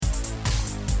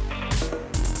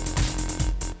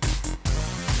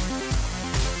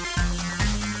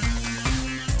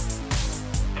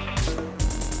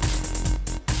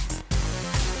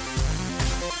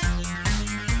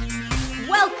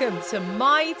welcome to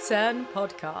My Turn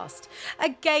Podcast, a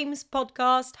games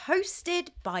podcast hosted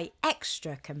by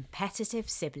extra competitive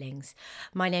siblings.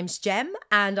 My name's Jem,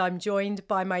 and I'm joined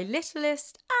by my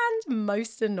littlest and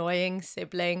most annoying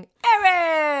sibling,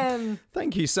 Erin.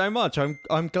 Thank you so much.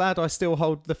 I'm glad I still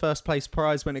hold the first place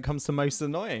prize when it comes to most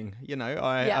annoying. You know,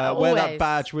 I wear that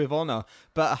badge with honour.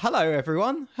 But hello,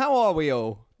 everyone. How are we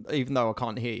all? Even though I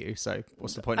can't hear you, so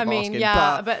what's the point of asking?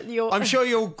 Yeah, but you're... I'm sure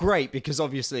you're great, because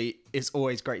obviously it's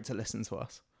always great to listen to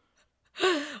us.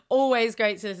 Always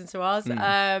great to listen to us,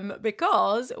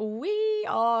 because we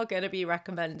are going to be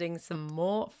recommending some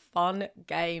more fun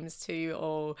games to you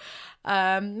all.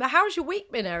 How's your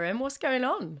week been, Erin? What's going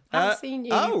on? I haven't seen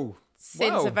you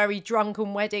since a very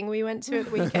drunken wedding we went to at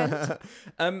the weekend.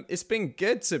 It's been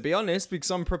good, to be honest, because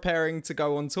I'm preparing to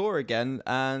go on tour again,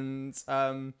 and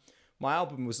my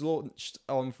album was launched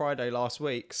on Friday last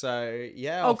week, so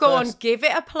yeah. Oh, go on, give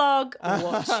it a plug.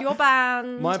 What's your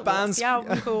band? What's the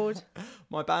album called?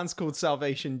 My band's called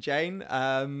Salvation Jane,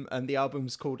 and the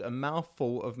album's called A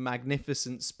Mouthful of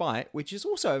Magnificent Spite, which is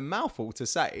also a mouthful to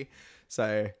say.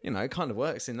 So, you know, it kind of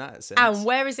works in that sense. And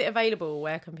where is it available?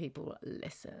 Where can people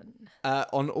listen?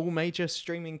 On all major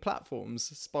streaming platforms,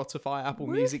 Spotify, Apple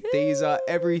Music, Deezer,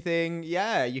 everything.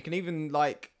 Yeah, you can even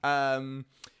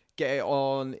get it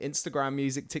on Instagram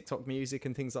Music, TikTok Music,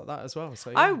 and things like that as well.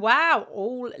 So, yeah. Oh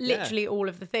wow, literally all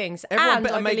of the things. Everyone and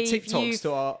better I make believe TikToks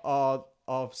to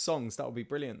our songs. That would be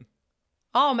brilliant.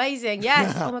 Oh, amazing.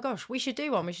 Yes. Oh my gosh, we should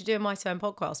do one. We should do a My Turn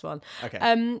podcast one.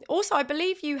 Okay. Also, I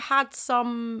believe you had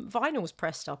some vinyls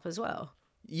pressed up as well.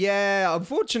 Yeah,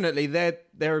 unfortunately,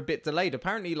 they're a bit delayed.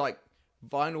 Apparently, like,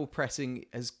 vinyl pressing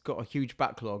has got a huge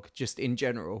backlog just in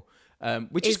general.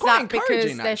 Which is quite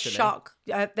encouraging, because actually.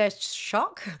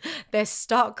 They're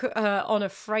stuck on a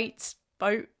freight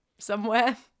boat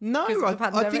somewhere? No,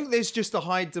 I think there's just a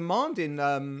high demand in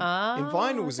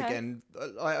vinyls again.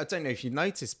 I don't know if you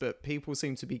noticed, but people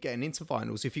seem to be getting into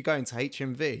vinyls. If you go into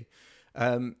HMV,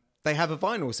 they have a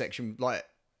vinyl section, like,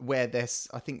 where there's,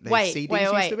 I think there's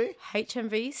CDs used to be.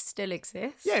 HMV still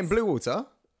exists? Yeah, in Bluewater.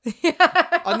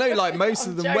 I know, like, most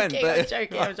of them went, but...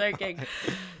 I'm joking.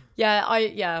 Yeah,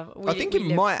 I think it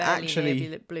might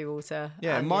actually Bluewater.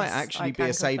 Yeah, it might actually be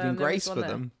a saving grace for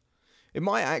them. It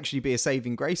might actually be a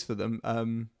saving grace for them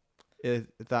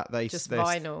that they just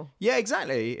vinyl. Yeah,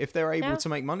 exactly. If they're able to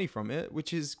make money from it,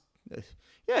 which is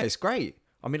it's great.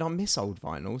 I mean, I miss old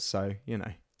vinyls, so you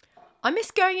know. I miss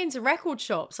going into record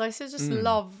shops. I just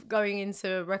love going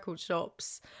into record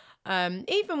shops.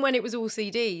 Even when it was all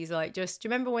CDs, like, do you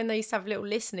remember when they used to have little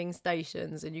listening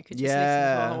stations and you could just listen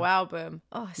to a whole album?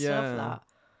 Oh, I love that.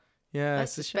 Yeah, I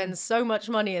used to spend so much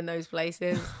money in those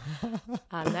places,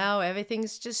 and now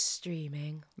everything's just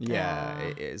streaming. Yeah,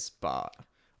 it is. But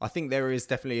I think there is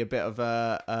definitely a bit of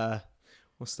a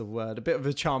what's the word? A bit of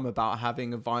a charm about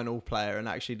having a vinyl player and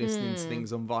actually listening to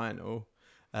things on vinyl.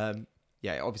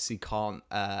 Yeah, it obviously can't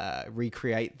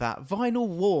recreate that vinyl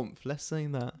warmth. Let's say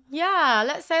that. Yeah,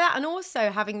 let's say that. And also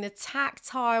having the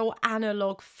tactile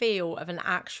analog feel of an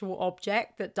actual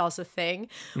object that does a thing,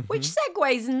 which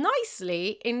segues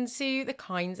nicely into the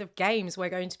kinds of games we're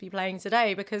going to be playing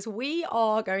today, because we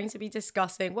are going to be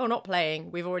discussing, well, not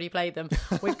playing, we've already played them.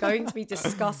 We're going to be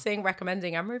discussing,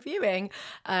 recommending and reviewing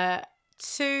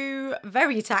two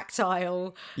very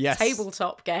tactile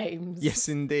tabletop games. Yes,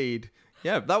 indeed.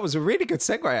 Yeah, that was a really good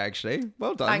segue, actually.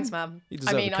 Well done. Thanks, man. You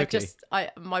deserve a cookie.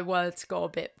 My words got a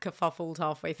bit kerfuffled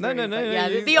halfway through. No. Yeah,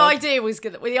 the idea was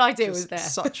good. The idea was there.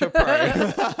 Such a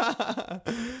pro.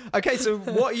 Okay, so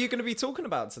what are you going to be talking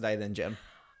about today then, Jem?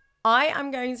 I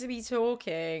am going to be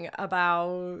talking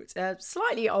about a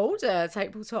slightly older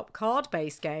tabletop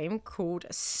card-based game called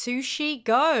Sushi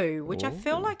Go, which I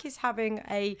feel like is having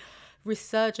a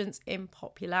resurgence in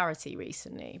popularity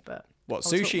recently, but... What,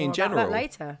 sushi in general?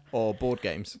 Later. Or board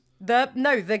games? The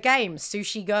game,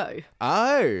 Sushi Go.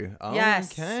 Oh,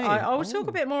 yes. Okay. I'll talk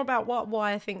a bit more about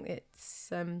why I think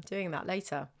it's doing that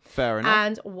later. Fair enough.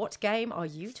 And what game are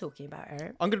you talking about,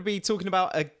 Eric? I'm going to be talking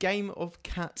about a game of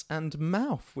cat and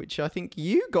mouse, which I think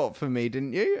you got for me,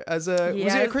 didn't you? Was it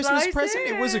a Christmas present?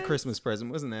 It was a Christmas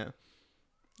present, wasn't it?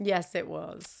 Yes, it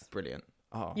was. Brilliant.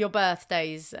 Oh. Your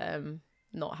birthday's...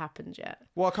 not happened yet.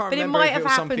 Well, I can't remember. But it might have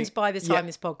happened by the time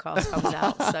this podcast comes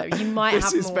out, so you might have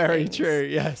more This is very things. true,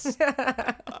 yes.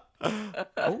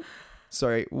 Oh,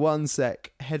 sorry, one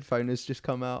sec. Headphone has just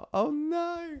come out. Oh,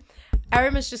 no.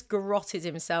 Erin has just garroted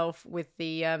himself with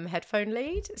the headphone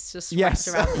lead. It's just wrapped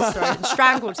around his throat and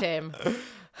strangled him.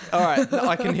 All right,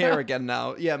 I can hear again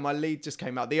now. Yeah, my lead just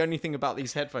came out. The only thing about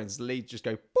these headphones, the lead just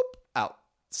go boop out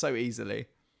so easily.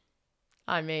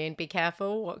 I mean, be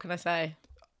careful. What can I say?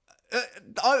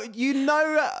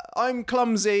 I'm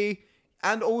clumsy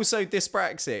and also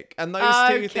dyspraxic, and those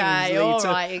two things lead all to.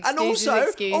 right. Excuses,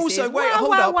 and also, wait,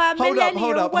 hold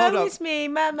up. Woe is me,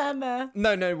 ma.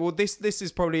 No. Well, this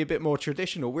is probably a bit more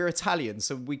traditional. We're Italian,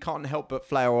 so we can't help but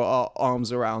flail our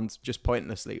arms around just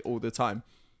pointlessly all the time.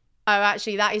 Oh,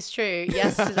 actually, that is true.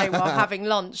 Yesterday, while having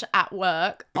lunch at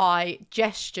work, I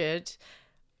gestured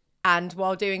and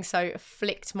while doing so,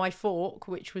 flicked my fork,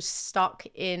 which was stuck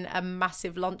in a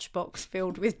massive lunchbox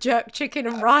filled with jerk chicken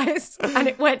and rice, and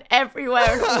it went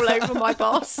everywhere and all over my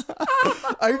boss.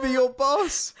 Over your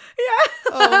boss?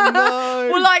 Yeah. Oh, no.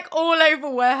 Well, like all over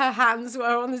where her hands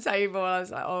were on the table. I was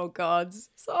like, oh, God,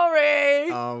 sorry.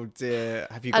 Oh, dear.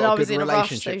 Have you And I got a was good in a rush,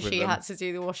 relationship so with she them? had to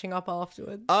do the washing up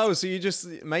afterwards. Oh, so you just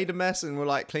made a mess and were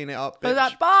like, clean it up, bitch. I was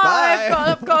like, bye.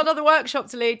 I've got another workshop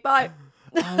to lead. Bye.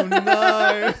 Oh,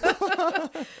 no.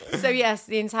 So yes,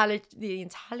 the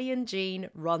Italian gene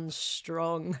runs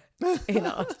strong in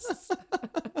us.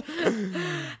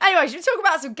 Anyway, should we talk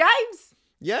about some games?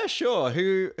 Yeah, sure.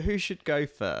 Who should go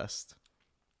first?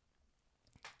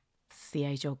 It's the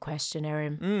age-old question,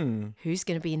 Erin. Who's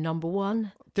going to be number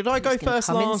one? Did I go Who's gonna first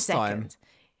come in last time? second?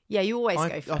 Yeah, you always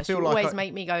go first. You always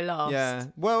make me go last. Yeah.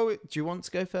 Well, do you want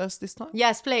to go first this time?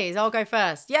 Yes, please. I'll go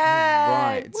first. Yay!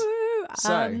 Right. Woo!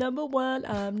 So- I'm number one.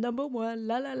 I'm number one.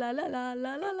 La la la la la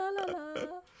la la la la.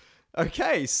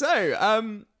 Okay,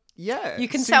 so yeah. You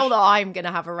can tell that I'm going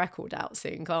to have a record out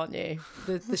soon, can't you?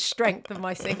 The strength of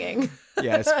my singing.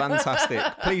 Yeah, it's fantastic.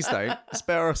 Please don't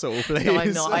spare us all, please. No,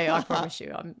 I'm not. I promise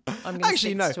you. I'm going to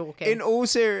Actually, no. talking. In all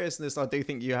seriousness, I do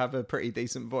think you have a pretty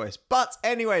decent voice. But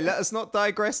anyway, let us not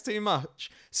digress too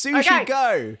much. Sushi Okay.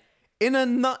 Go, in a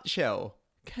nutshell.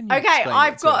 Can you Okay, explain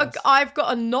I've it to got us? I've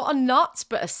got not a nut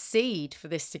but a seed for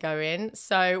this to go in.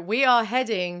 So we are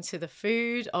heading to the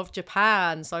food of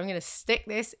Japan. So I'm going to stick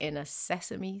this in a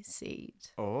sesame seed.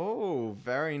 Oh,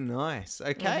 very nice.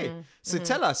 Okay, Mm-hmm, so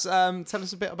tell us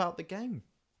a bit about the game.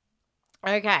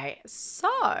 Okay, so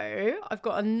I've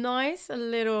got a nice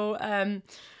little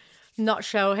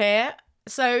nutshell here.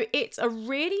 So it's a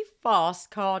really fast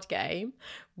card game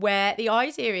where the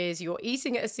idea is you're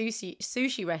eating at a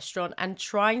sushi restaurant and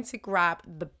trying to grab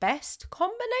the best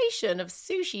combination of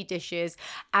sushi dishes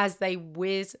as they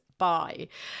whiz by.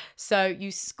 So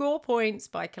you score points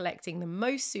by collecting the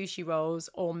most sushi rolls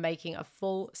or making a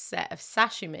full set of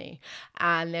sashimi.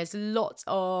 And there's lots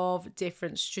of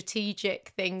different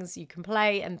strategic things you can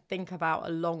play and think about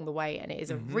along the way. And it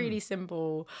is a really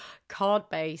simple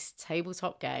card-based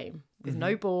tabletop game with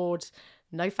no board,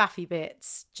 no faffy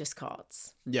bits, just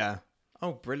cards. Yeah.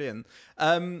 Oh, brilliant.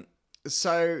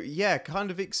 So yeah, kind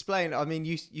of explain. I mean,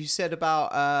 you said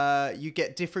about you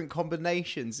get different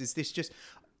combinations. Is this just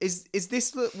is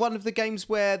this one of the games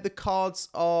where the cards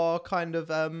are kind of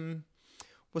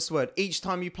what's the word? Each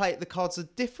time you play it, the cards are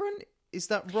different. Is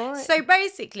that right? So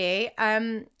basically,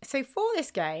 so for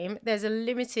this game, there's a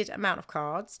limited amount of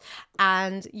cards,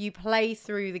 and you play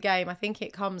through the game. I think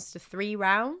it comes to 3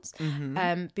 rounds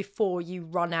before you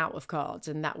run out of cards,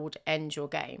 and that would end your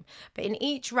game. But in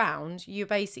each round, you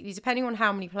basically, depending on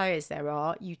how many players there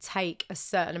are, you take a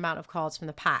certain amount of cards from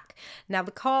the pack. Now,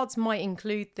 the cards might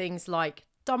include things like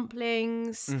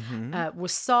dumplings,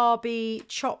 wasabi,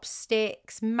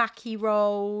 chopsticks, maki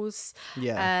rolls,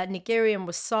 Nigerian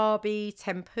wasabi,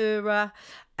 tempura,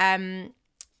 and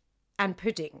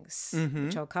puddings,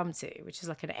 which I'll come to, which is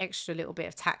like an extra little bit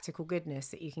of tactical goodness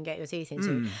that you can get your teeth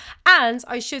into. And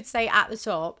I should say at the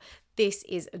top, this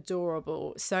is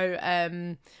adorable.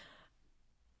 So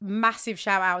massive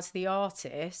shout out to the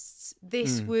artists.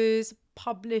 This was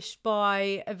published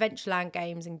by Adventureland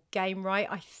Games and Gamewright,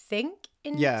 I think,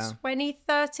 in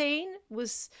 2013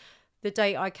 was the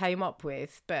date I came up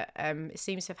with, but it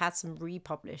seems to have had some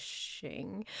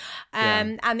republishing.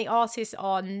 And the artists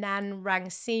are Nan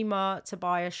Rangsima,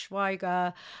 Tobias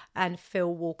Schweiger, and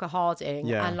Phil Walker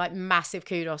Harding. And like massive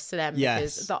kudos to them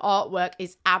because the artwork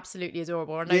is absolutely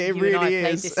adorable. I know you really and I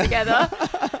played this together.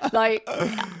 Like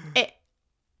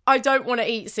I don't want to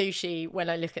eat sushi when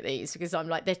I look at these because I'm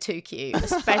like, they're too cute,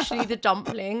 especially the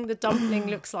dumpling. The dumpling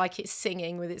looks like it's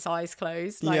singing with its eyes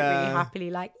closed, like really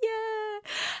happily, like,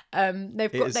 yeah.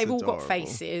 They've all got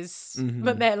faces,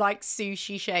 but they're like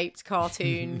sushi shaped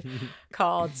cartoon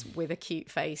cards with a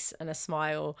cute face and a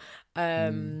smile.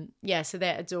 Yeah, so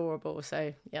they're adorable.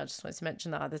 So yeah, I just wanted to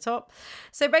mention that at the top.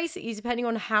 So basically, depending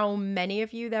on how many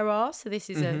of you there are, so this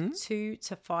is a 2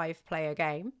 to 5 player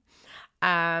game.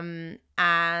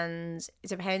 And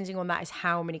depending on that is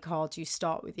how many cards you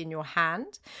start with in your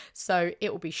hand. So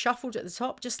it will be shuffled at the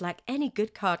top, just like any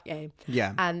good card game.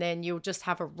 Yeah. And then you'll just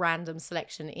have a random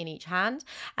selection in each hand.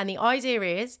 And the idea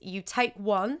is you take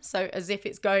one, so as if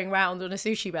it's going round on a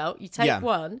sushi belt, you take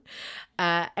one.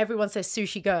 Everyone says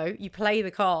sushi go. You play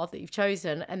the card that you've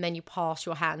chosen, and then you pass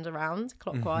your hand around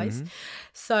clockwise.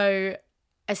 So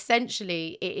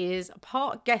essentially it is a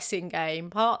part guessing game,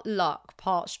 part luck,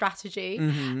 part strategy,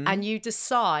 and you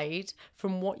decide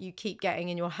from what you keep getting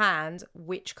in your hand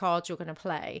which cards you're going to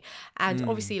play. And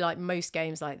obviously, like most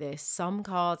games like this, some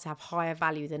cards have higher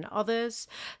value than others.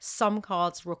 Some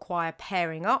cards require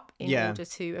pairing up in order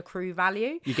to accrue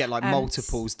value. You get like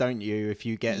multiples, don't you, if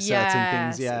you get certain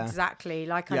things? Yeah, exactly.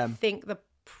 Like I think the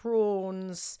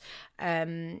prawns,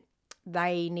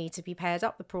 they need to be paired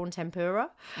up, the prawn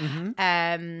tempura.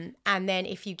 And then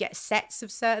if you get sets of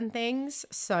certain things,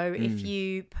 so if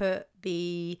you put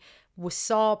the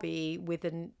wasabi with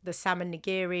the salmon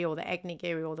nigiri or the egg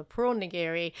nigiri or the prawn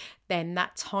nigiri, then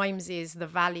that times is the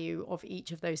value of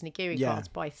each of those nigiri cards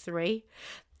by 3.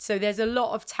 So there's a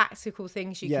lot of tactical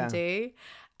things you can do.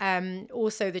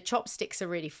 Also, the chopsticks are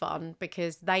really fun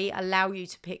because they allow you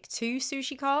to pick 2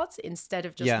 sushi cards instead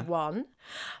of just one.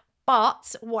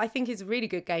 But what I think is really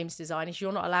good games design is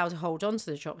you're not allowed to hold on to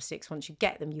the chopsticks once you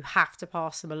get them. You have to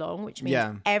pass them along, which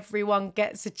means everyone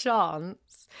gets a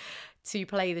chance to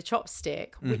play the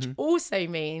chopstick, which also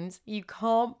means you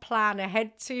can't plan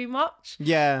ahead too much.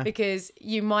 Yeah. Because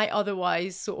you might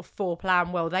otherwise sort of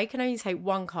foreplan, well, they can only take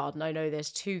 1 card. No,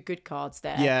 there's 2 good cards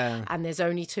there. Yeah. And there's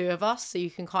only 2 of us. So you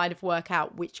can kind of work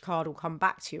out which card will come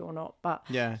back to you or not. But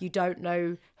you don't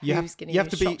know who's going to use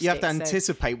chopsticks. You have to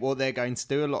anticipate what they're going to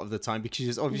do a lot of the time,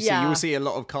 because obviously you'll see a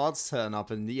lot of cards turn up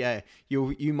and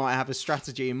you might have a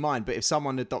strategy in mind, but if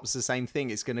someone adopts the same thing,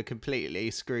 it's going to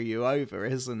completely screw you over,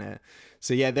 isn't it?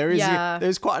 So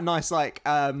there's quite a nice like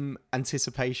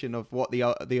anticipation of what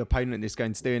the opponent is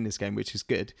going to do in this game, which is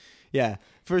good. Yeah,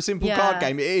 for a simple card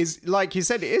game, it is, like you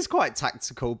said, it is quite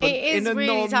tactical, but it is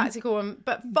really tactical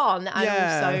but fun, and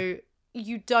also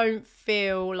you don't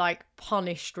feel like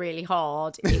punished really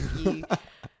hard if you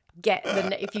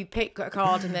if you pick a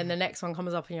card and then the next one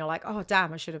comes up and you're like, oh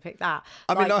damn, I should have picked that.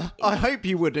 I hope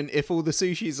you wouldn't if all the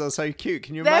sushis are so cute.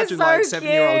 Can you imagine so like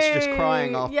 7-year-olds just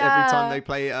crying every time they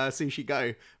play Sushi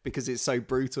Go because it's so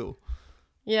brutal?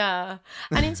 Yeah.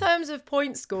 And in terms of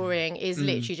point scoring is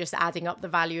literally just adding up the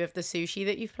value of the sushi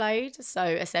that you've played. So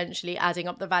essentially adding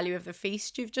up the value of the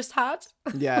feast you've just had.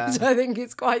 Yeah. Which I think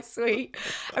is quite sweet.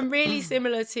 And really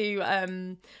similar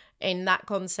to in that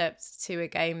concept to a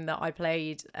game that I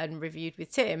played and reviewed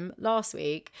with Tim last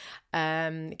week,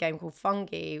 a game called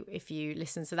Fungi. If you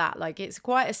listen to that, like it's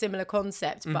quite a similar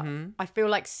concept, but I feel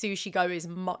like Sushi Go is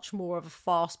much more of a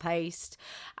fast-paced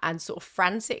and sort of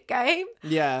frantic game.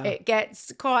 Yeah, it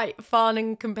gets quite fun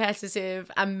and competitive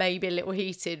and maybe a little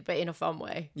heated, but in a fun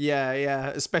way. Yeah,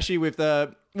 especially with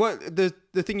the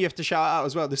thing you have to shout out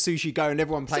as well, the Sushi Go and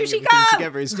everyone playing Sushi everything Go!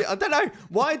 together is, I don't know,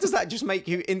 why does that just make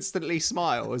you instantly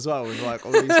smile as well? With like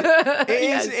all these,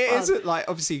 it is like,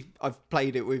 obviously I've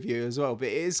played it with you as well, but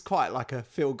it is quite like a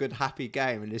feel good happy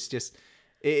game, and it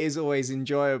is always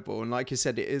enjoyable, and like you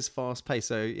said, it is fast paced,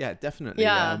 so definitely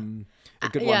a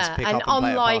good one to pick up and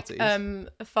play at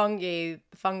parties.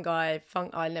 Fungi,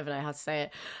 I never know how to say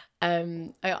it.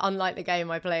 Unlike the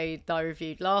game I played that I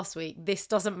reviewed last week, this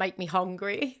doesn't make me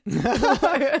hungry. Does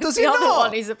the it other not?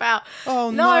 one is about.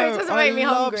 Oh no, it doesn't make me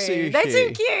hungry. Sushi. They're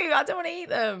too cute. I don't want to eat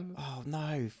them. Oh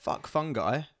no, fuck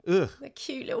fungi. Ugh. They're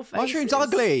cute little faces. Mushrooms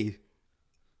ugly.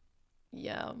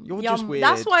 Yeah, you're just weird.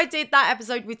 That's why I did that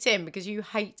episode with Tim, because you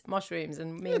hate mushrooms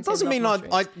and me. It doesn't mean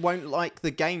mushrooms. I won't like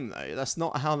the game though. That's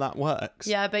not how that works.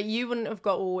 Yeah, but you wouldn't have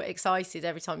got all excited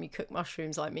every time you cook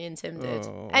mushrooms like me and Tim did.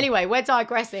 Anyway, we're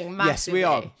digressing massively.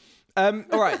 Yes, we are.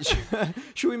 All right,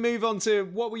 should we move on to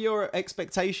what were your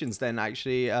expectations then?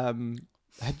 Actually,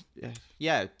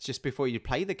 just before you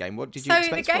play the game, what did you expect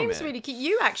from it? So the game's really cute.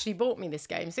 You actually bought me this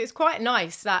game, so it's quite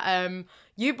nice that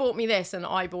you bought me this and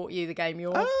I bought you the game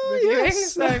you're reviewing.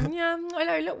 Yes. So yeah, I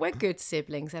know. Look, we're good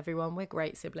siblings, everyone. We're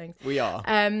great siblings. We are.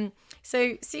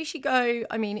 So Sushi Go,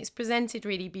 I mean, it's presented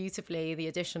really beautifully. The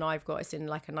edition I've got is in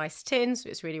like a nice tin, so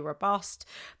it's really robust.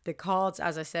 The cards,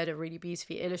 as I said, are really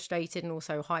beautifully illustrated and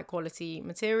also high quality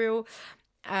material.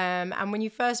 And when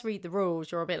you first read the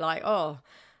rules, you're a bit like, oh,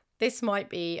 this might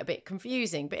be a bit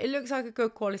confusing, but it looks like a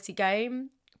good quality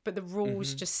game. But the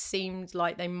rules just seemed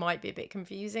like they might be a bit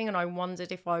confusing, and I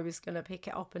wondered if I was going to pick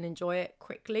it up and enjoy it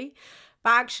quickly.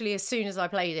 But actually, as soon as I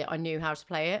played it, I knew how to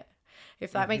play it.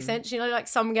 If that makes sense. You know, like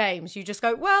some games, you just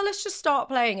go, well, let's just start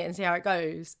playing it and see how it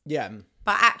goes. Yeah.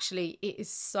 But actually, it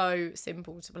is so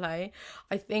simple to play.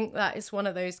 I think that it's one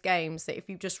of those games that if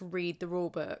you just read the rule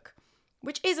book,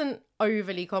 which isn't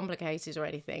overly complicated or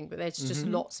anything, but there's just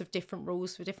lots of different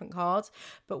rules for different cards.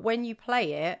 But when you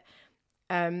play it,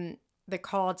 the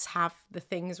cards have the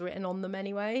things written on them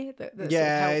anyway. That sort of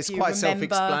help it's you quite remember.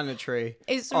 Self-explanatory.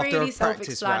 It's after really a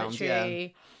practice round,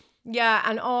 self-explanatory. Yeah,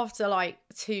 and after like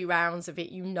 2 rounds of it,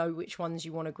 you know which ones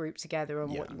you want to group together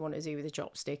and what you want to do with a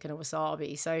chopstick and a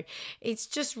wasabi. So it's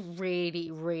just really,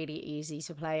 really easy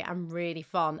to play and really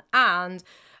fun and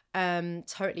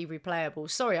totally replayable.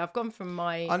 Sorry, I've gone from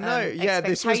my I know,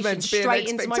 this was meant to be straight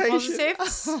an into my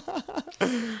expectation. positives.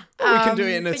 Well, we can do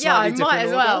it in a slightly different as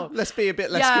order. well. Let's be a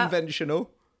bit less conventional.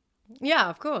 Yeah,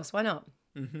 of course. Why not?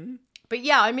 Mm-hmm. But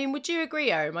yeah, I mean, would you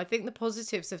agree, Owen? I think the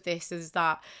positives of this is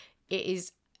that it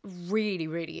is really,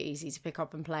 really easy to pick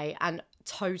up and play and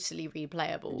totally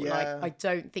replayable. Yeah. Like, I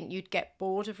don't think you'd get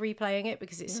bored of replaying it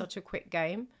because it's such a quick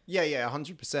game. Yeah,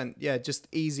 100%. Yeah, just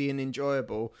easy and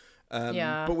enjoyable.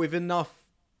 But with enough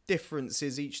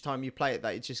differences each time you play it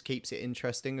that it just keeps it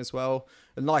interesting as well.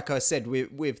 And like I said,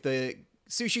 with the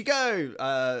Sushi Go,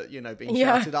 being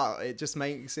shouted out, it just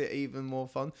makes it even more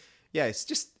fun. Yeah, it's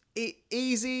just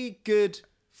easy, good,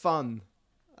 fun.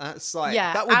 That's like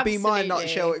that would be my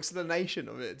nutshell explanation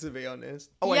of it, to be honest.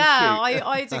 Oh,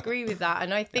 I'd agree with that,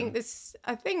 and I think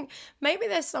maybe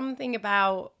there's something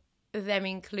about them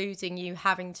including you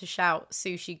having to shout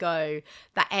Sushi Go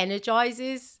that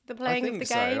energizes the playing of the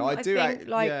game. I think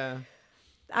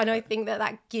and I think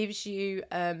that gives you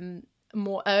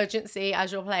more urgency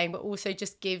as you're playing, but also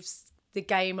just gives the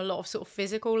game a lot of sort of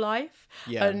physical life.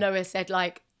 Noah said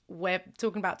like, we're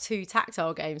talking about 2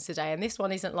 tactile games today, and this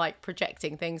one isn't like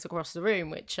projecting things across the room,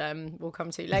 which we'll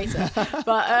come to later,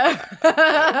 but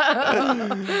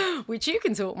which you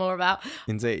can talk more about.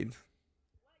 Indeed.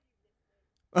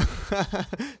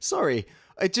 Sorry,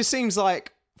 it just seems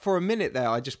like for a minute there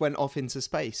I just went off into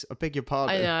space. I beg your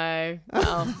pardon. I know.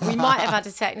 Well, we might have had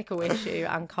a technical issue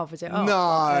and covered it up.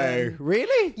 No,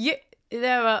 really?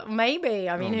 There are maybe.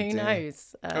 I mean, who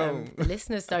knows? The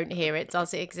listeners don't hear it.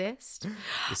 Does it exist?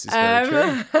 This is very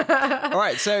true. All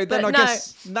right, so then I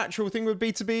guess natural thing would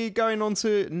be to be going on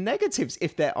to negatives,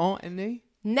 if there are any.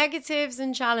 Negatives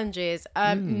and challenges.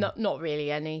 Not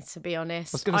really any, to be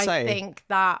honest. I was going to say. I think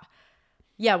that.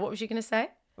 Yeah, what was you going to say? I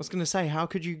was going to say, how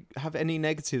could you have any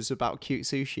negatives about cute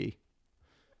sushi?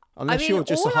 Unless you're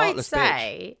just a heartless all I'd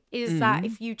say is that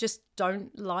if you just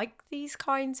don't like these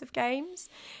kinds of games,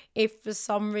 if for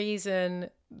some reason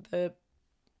the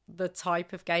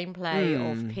type of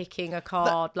gameplay of picking a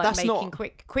card, making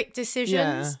quick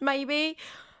decisions, maybe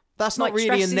that's not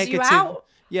really a negative.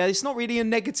 Yeah, it's not really a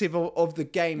negative of the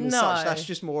game as such. That's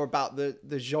just more about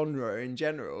the genre in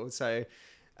general. So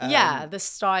the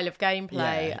style of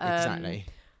gameplay. Yeah, exactly.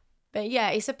 But yeah,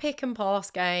 it's a pick and pass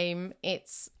game.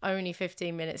 It's only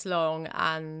 15 minutes long,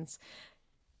 and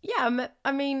yeah,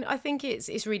 I mean, I think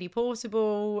it's really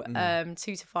portable. 2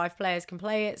 to 5 players can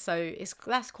play it, so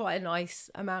that's quite a nice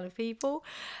amount of people.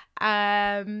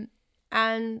 And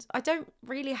I don't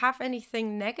really have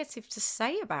anything negative to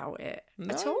say about it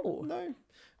at all. No.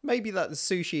 Maybe that the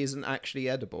sushi isn't actually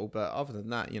edible, but other than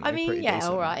that, I mean, pretty decent.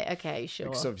 All right, okay, sure.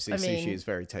 Because obviously sushi is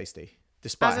very tasty.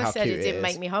 Despite as I said, cute it didn't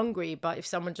make me hungry, but if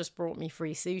someone just brought me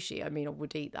free sushi, I mean, I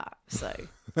would eat that. So,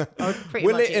 I would pretty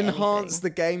will much it eat enhance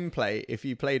anything. the gameplay if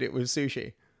you played it with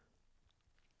sushi?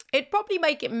 It'd probably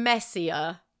make it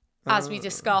messier. As we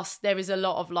discussed, there is a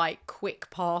lot of like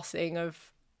quick passing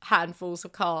of handfuls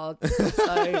of cards.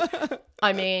 So,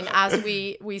 I mean, as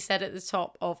we said at the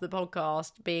top of the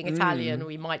podcast, being Italian,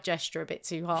 we might gesture a bit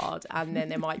too hard, and then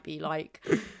there might be like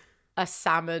a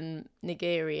salmon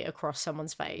nigiri across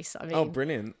someone's face. I mean,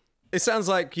 brilliant. It sounds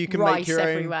like you can rice make your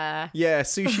everywhere. own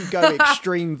Sushi Go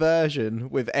extreme version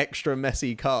with extra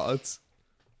messy cards.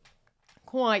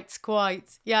 Quite.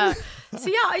 Yeah. So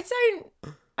yeah, I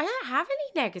don't have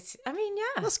any negative. I mean,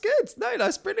 yeah. That's good. No,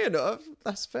 that's brilliant.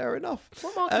 That's fair enough.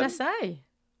 What more can I say?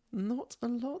 Not a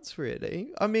lot,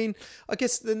 really. I mean, I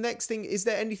guess the next thing, is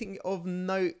there anything of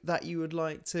note that you would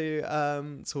like to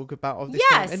talk about of this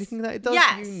game? Anything that it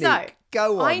does unique? So,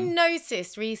 go on. I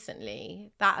noticed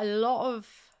recently that a lot of,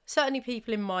 certainly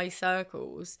people in my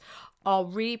circles, are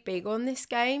really big on this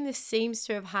game. This seems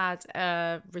to have had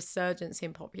a resurgence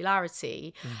in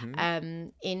popularity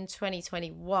in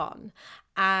 2021.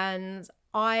 And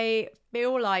I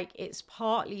feel like it's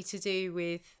partly to do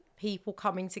with people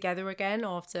coming together again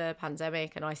after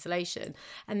pandemic and isolation,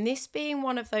 and this being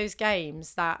one of those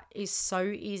games that is so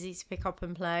easy to pick up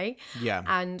and play,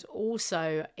 and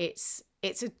also it's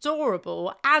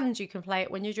adorable, and you can play it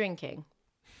when you're drinking.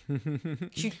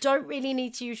 You don't really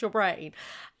need to use your brain.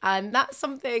 And that's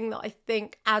something that I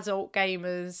think adult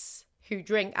gamers who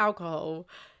drink alcohol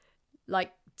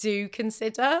like do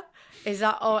consider, is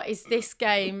that, oh, is this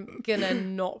game gonna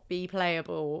not be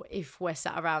playable if we're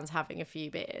sat around having a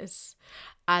few beers?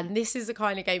 And this is the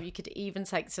kind of game you could even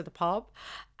take to the pub.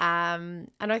 And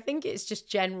I think it's just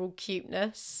general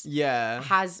cuteness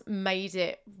has made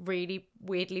it really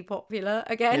weirdly popular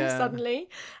again suddenly.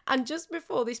 And just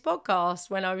before this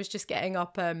podcast, when I was just getting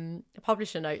up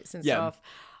publisher notes and stuff,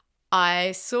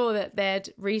 I saw that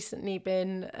there'd recently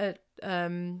been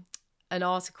an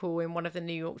article in one of the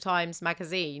New York Times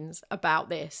magazines about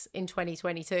this in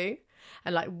 2022,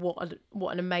 and like what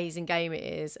an amazing game it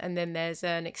is. And then there's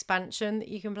an expansion that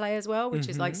you can play as well, which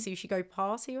is like Sushi Go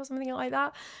Party or something like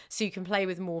that, so you can play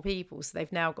with more people. So they've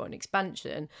now got an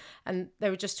expansion, and they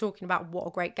were just talking about what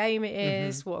a great game it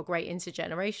is, what a great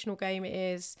intergenerational game it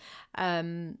is.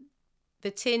 The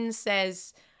tin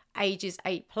says ages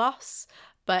 8+,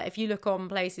 but if you look on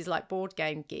places like Board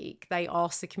Game Geek, they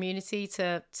ask the community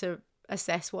to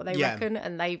assess what they reckon,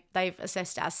 and they've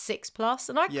assessed it as 6+,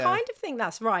 and I kind of think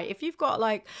that's right. If you've got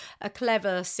like a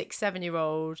clever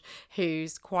 6-7-year-old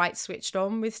who's quite switched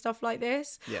on with stuff like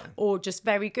this, or just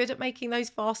very good at making those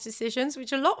fast decisions,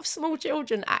 which a lot of small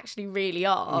children actually really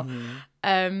are,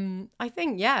 I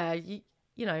think you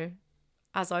know,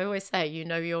 as I always say, you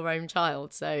know your own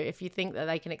child. So if you think that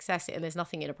they can access it and there's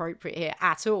nothing inappropriate here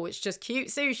at all, it's just cute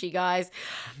sushi, guys.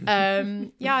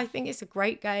 I think it's a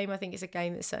great game. I think it's a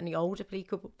game that certainly older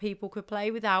people could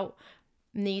play without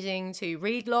needing to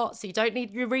read lots. So you don't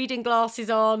need your reading glasses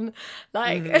on,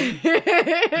 like,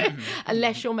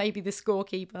 unless you're maybe the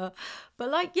scorekeeper. But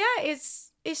like,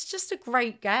 it's just a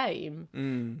great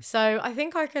game. So I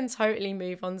think I can totally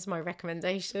move on to my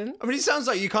recommendation. I mean, it sounds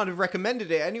like you kind of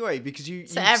recommended it anyway, because you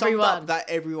summed up that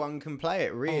everyone can play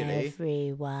it, really.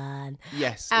 Everyone.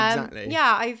 Yes, exactly.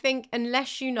 I think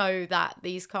unless you know that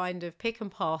these kind of pick and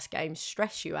pass games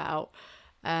stress you out,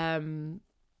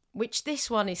 which this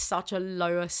one is such a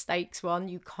lower stakes one,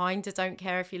 you kind of don't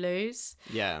care if you lose.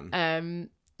 Then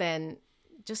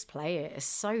just play it. It's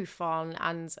so fun,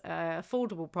 and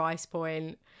affordable price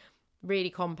point, really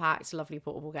compact, lovely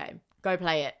portable game. Go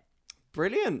play it.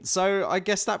 Brilliant. So I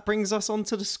guess that brings us on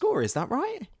to the score. Is that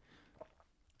right?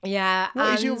 Yeah.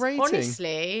 What is your rating?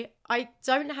 Honestly, I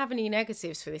don't have any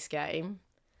negatives for this game.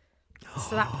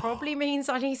 So that probably means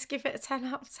I need to give it a 10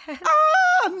 out of 10.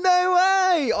 Ah, no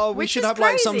way! Oh, we should have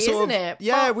crazy, like some sort of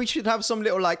it? we should have some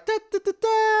little like da, da, da,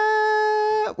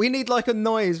 da. We need like a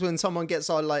noise when someone gets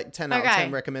our like 10 out of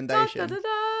 10 recommendation. Da, da,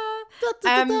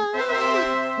 da,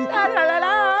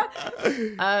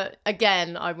 da.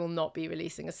 Again, I will not be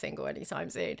releasing a single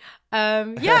anytime soon.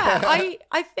 I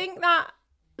think that,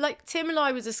 like, Tim and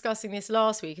I were discussing this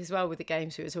last week as well with the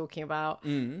games we were talking about.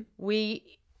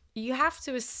 You have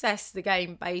to assess the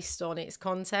game based on its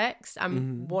context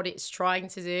and what it's trying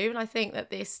to do. And I think that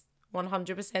this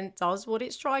 100% does what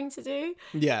it's trying to do.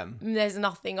 Yeah. There's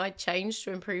nothing I'd change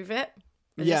to improve it.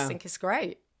 I just think it's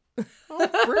great.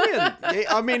 Oh, brilliant.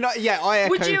 I mean, I echo.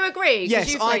 Would you agree?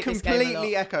 Yes, I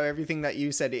completely echo everything that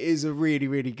you said. It is a really,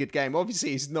 really good game.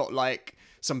 Obviously, it's not like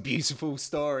some beautiful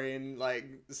story and like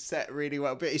set really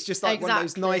well, but it's just like one of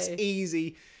those nice,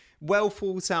 easy, well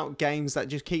thought out games that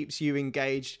just keeps you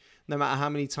engaged no matter how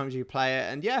many times you play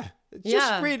it. And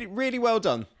just really, really well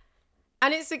done.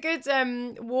 And it's a good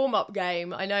warm-up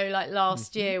game. I know, like,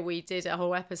 last year we did a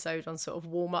whole episode on sort of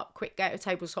warm-up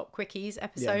tabletop quickies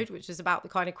episode, which is about the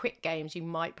kind of quick games you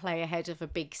might play ahead of a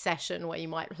big session where you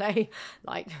might play,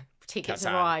 like, Ticket to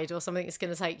Ride or something that's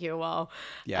going to take you a while.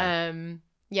 So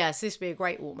this would be a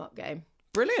great warm-up game.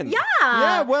 Brilliant. Yeah.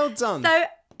 Yeah, well done. So,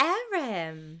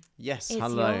 Erin. Yes, it's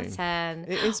hello. Your turn.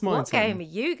 It is my turn. What game are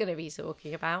you going to be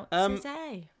talking about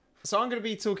today? So I'm going to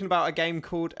be talking about a game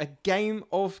called A Game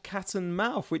of Cat and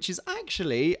Mouth, which is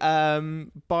actually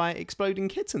by Exploding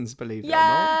Kittens, believe it or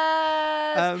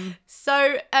not.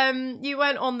 So you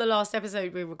weren't on the last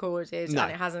episode we recorded, and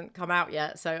it hasn't come out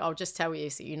yet. So I'll just tell you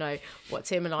so you know what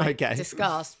Tim and I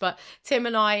discussed. But Tim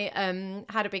and I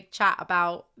had a big chat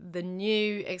about the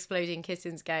new Exploding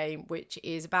Kittens game, which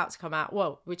is about to come out.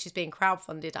 Well, which is being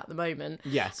crowdfunded at the moment.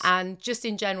 Yes. And just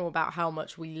in general about how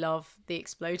much we love the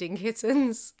Exploding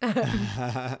Kittens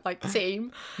like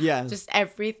team. Yeah. Just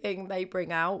everything they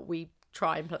bring out, we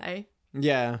try and play.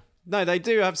 Yeah. No, they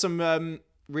do have some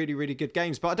really, really good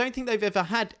games, but I don't think they've ever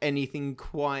had anything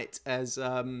quite as it's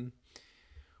almost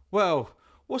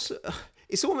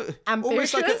ambitious.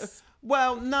 Almost like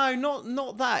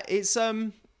not that. It's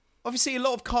obviously a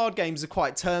lot of card games are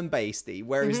quite turn-based-y,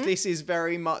 whereas this is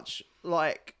very much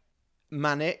like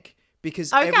manic,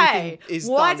 because Okay. everything is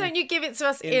Why done. don't you give it to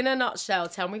us in a nutshell?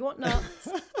 Tell me what nuts.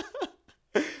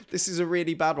 This is a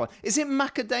really bad one. Is it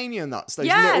macadamia nuts? Those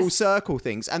Yes. little circle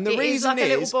things. And the It is reason like a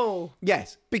little ball.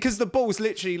 yes, because the balls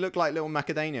literally look like little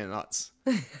macadamia nuts.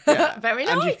 Yeah. Very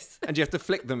And nice. and you have to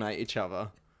flick them at each other.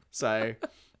 So,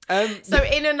 So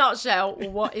in a nutshell,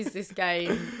 what is this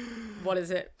game? What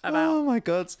is it about? oh my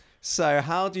God. So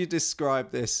how do you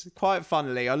describe this? Quite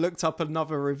funnily, I looked up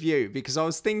another review because I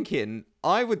was thinking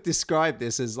I would describe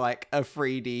this as like a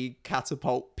 3D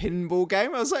catapult pinball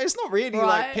game. I was like, it's not really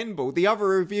like Right. pinball. The other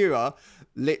reviewer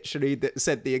literally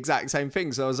said the exact same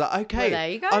thing. So I was like, okay, Well, there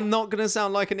you go. I'm not going to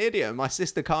sound like an idiot. My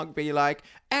sister can't be like,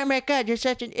 oh my God, you're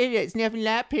such an idiot. It's nothing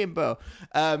like pinball.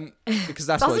 Because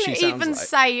that's what Doesn't she it sounds even like.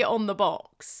 say on the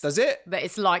box Does it? that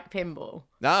it's like pinball?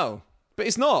 No, but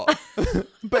it's not.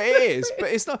 But it is. But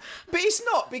it's not. But it's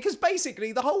not because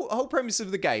basically the whole premise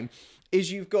of the game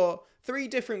is you've got 3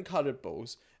 different coloured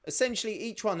balls. Essentially,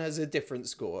 each one has a different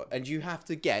score, and you have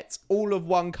to get all of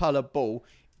one colour ball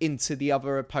into the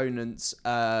other opponent's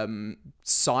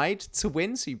side to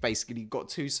win. So you've basically got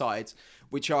 2 sides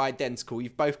which are identical.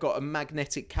 You've both got a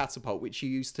magnetic catapult which you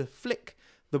use to flick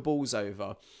the balls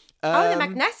over. Oh, they're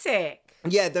magnetic.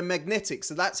 Yeah, they're magnetic,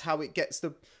 so that's how it gets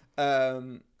the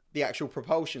actual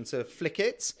propulsion to flick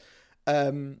it,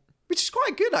 which is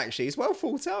quite good actually. It's well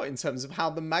thought out in terms of how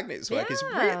the magnets work. It's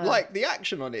Yeah. like the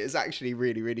action on it is actually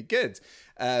really, really good,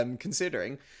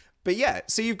 considering. But yeah,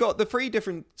 so you've got the 3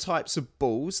 different types of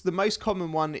balls. The most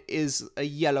common one is a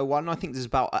yellow one. I think there's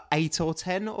about 8 or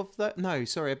 10 of that. No,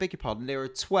 sorry, I beg your pardon. There are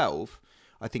 12,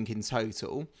 I think, in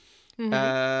total. And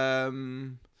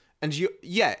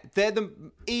they're the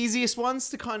easiest ones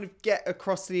to kind of get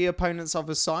across the opponent's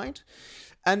other side.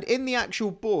 And in the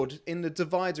actual board, in the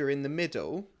divider in the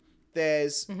middle,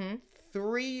 there's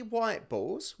 3 white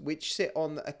balls which sit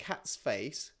on a cat's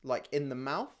face, like in the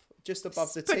mouth, just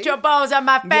above the teeth. Put your balls on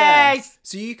my face. Yeah.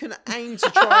 So you can aim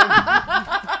to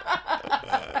try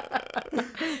and...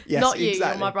 Yes, Not you,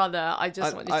 exactly. you're my brother. I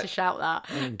just wanted to shout that.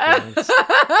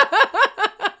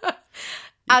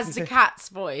 As the cat's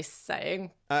voice saying,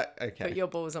 Okay. put your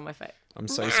balls on my face. I'm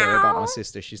so sorry about my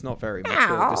sister. She's not very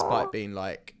mature, despite being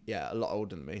like, a lot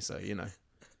older than me. So,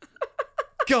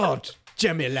 God,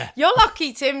 Jamila. You're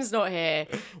lucky Tim's not here.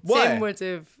 Why? Tim would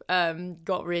have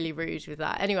got really rude with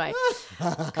that. Anyway,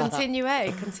 continue.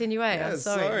 I'm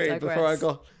sorry. Before I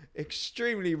got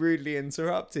extremely rudely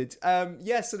interrupted.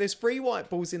 So there's 3 white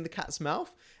balls in the cat's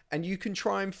mouth, and you can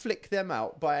try and flick them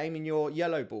out by aiming your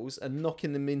yellow balls and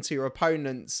knocking them into your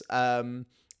opponent's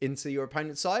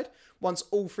side. Once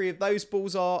all 3 of those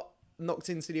balls are knocked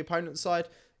into the opponent's side,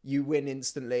 you win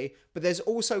instantly. But there's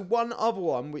also one other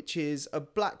one, which is a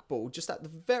black ball just at the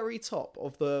very top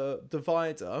of the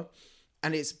divider,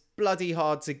 and it's bloody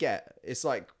hard to get. It's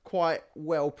like quite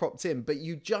well propped in, but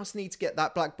you just need to get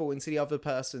that black ball into the other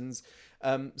person's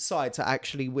side to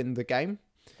actually win the game.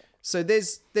 So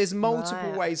there's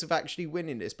multiple ways of actually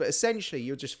winning this, but essentially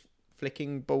you're just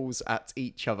flicking balls at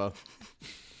each other.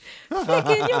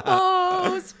 Flicking your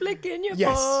balls, flicking your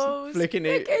Yes, balls, flicking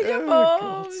it. flicking your Oh,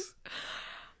 balls.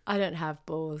 I don't have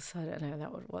balls. I don't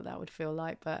know what that would feel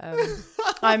like, but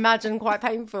I imagine quite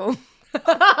painful.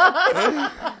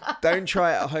 Don't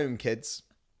try it at home, kids.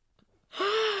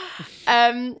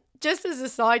 Just as a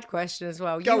side question as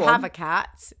well, Go you on. have a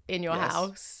cat in your Yes.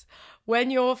 house. When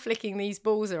you're flicking these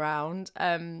balls around,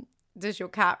 does your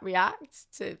cat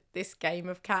react to this game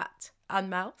of cat and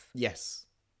mouth? Yes.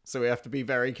 So we have to be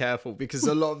very careful because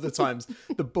a lot of the times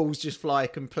the balls just fly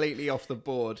completely off the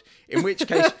board. In which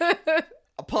case,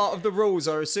 a part of the rules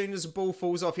are as soon as a ball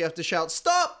falls off, you have to shout,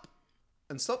 stop!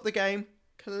 And stop the game,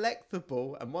 collect the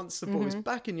ball, and once the ball is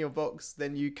back in your box,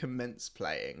 then you commence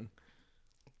playing.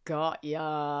 Got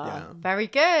ya. Yeah. Very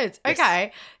good. Yes.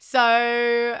 Okay.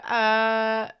 So,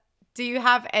 do you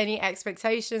have any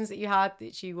expectations that you had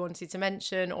that you wanted to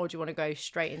mention, or do you want to go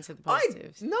straight into the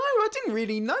positives? I didn't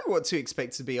really know what to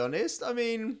expect, to be honest. I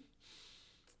mean,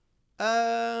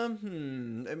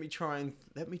 let me try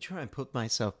and put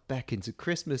myself back into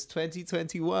Christmas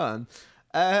 2021.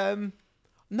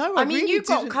 No, I mean, really you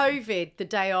got didn't. COVID the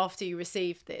day after you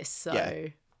received this, so Yeah.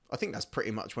 I think that's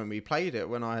pretty much when we played it,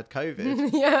 when I had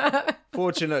COVID. yeah.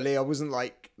 Fortunately, I wasn't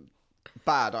like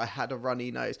bad. I had a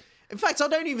runny nose. In fact, I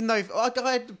don't even know if I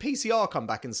had the PCR come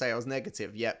back and say I was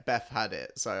negative, yet Beth had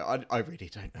it. So I really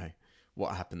don't know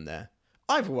what happened there.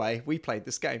 Either way, we played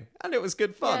this game and it was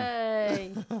good fun.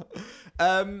 Yay.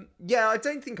 I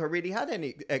don't think I really had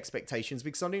any expectations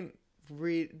because I didn't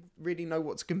really know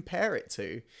what to compare it to.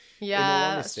 in all Yeah,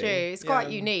 that's honesty. true. It's quite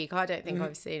Yeah. unique. I don't think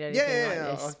I've seen anything Yeah,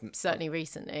 like this, I've- certainly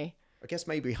recently. I guess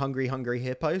maybe Hungry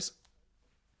Hippos.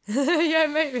 Yeah,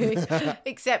 maybe.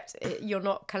 Except you're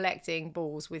not collecting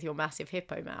balls with your massive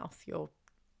hippo mouth. You're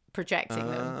projecting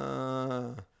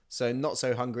them. So not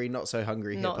so hungry Not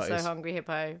hippos. so hungry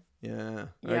hippo. Yeah.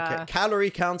 Yeah. Okay.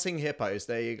 Calorie counting hippos.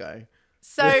 There you go.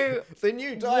 So The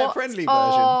new diet friendly what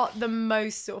version. are the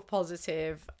most sort of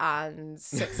positive and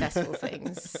successful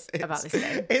things about this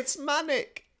game? It's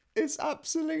manic. It's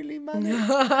absolutely manic.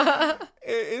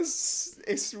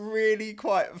 It's really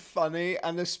quite funny,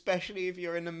 and especially if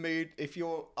you're in a mood,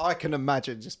 I can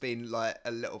imagine just being like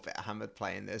a little bit hammered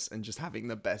playing this and just having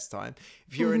the best time.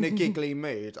 If you're in a giggly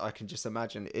mood, I can just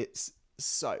imagine it's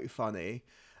so funny.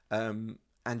 And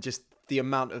just the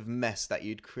amount of mess that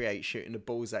you'd create shooting the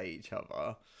balls at each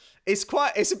other. It's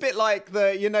a bit like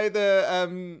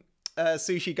Sushi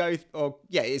Go,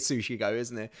 it's Sushi Go,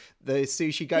 isn't it? The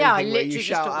Sushi Go thing where you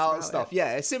shout out stuff.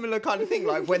 Yeah, a similar kind of thing.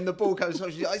 Like when the ball comes,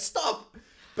 you're like, stop!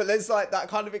 But there's like that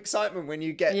kind of excitement when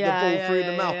you get the ball through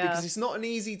the mouth because it's not an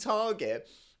easy target.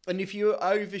 And if you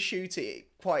overshoot it, it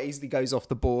quite easily goes off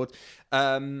the board.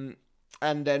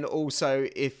 And then also,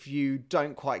 if you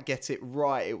don't quite get it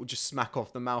right, it will just smack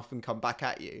off the mouth and come back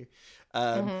at you.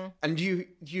 And you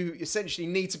essentially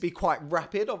need to be quite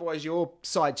rapid, otherwise your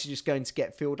side's just going to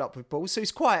get filled up with balls. So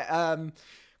it's quite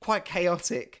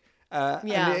chaotic. And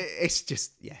it's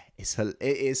just it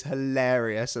is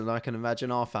hilarious, and I can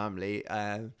imagine our family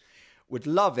would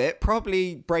love it.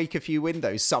 Probably break a few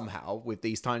windows somehow with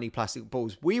these tiny plastic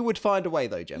balls. We would find a way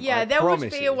though, Jen. Yeah, there would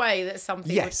be a way that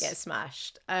something would get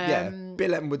smashed.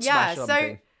 Bill M would smash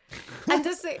something. And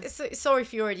sorry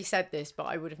if you already said this, but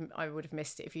I would have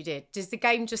missed it if you did. Does the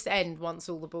game just end once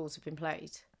all the balls have been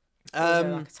played?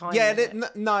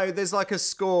 No, there's like a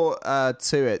score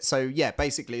to it. So yeah,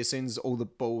 basically as soon as all the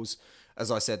balls, as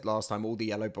I said last time, all the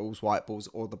yellow balls, white balls,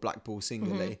 or the black ball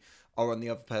singularly are on the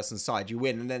other person's side, you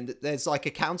win. And then there's like a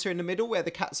counter in the middle where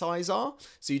the cat's eyes are.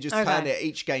 So you just turn it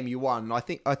each game you won. I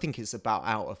think it's about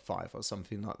out of 5 or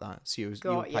something like that. So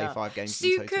you'll play 5 games.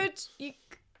 So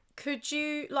could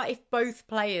you, like, if both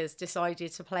players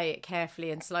decided to play it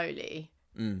carefully and slowly,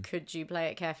 could you play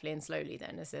it carefully and slowly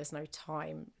then, as there's no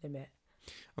time limit?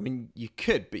 I mean, you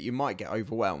could, but you might get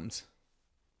overwhelmed.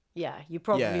 Yeah, you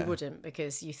probably wouldn't,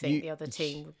 because you think the other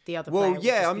player would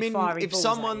just be firing if balls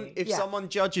someone at you. if someone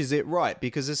judges it right,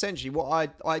 because essentially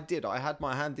what I did, I had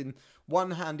my hand in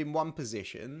one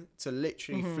position to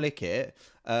literally flick it,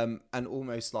 and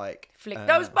almost like flick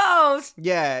those balls.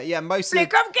 Yeah, mostly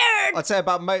flick them good. I'd say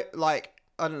about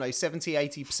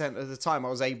 70-80% of the time I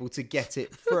was able to get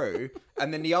it through,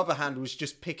 and then the other hand was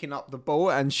just picking up the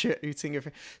ball and shooting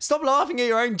it. Stop laughing at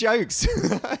your own jokes.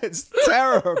 It's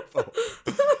terrible.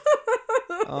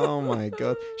 Oh my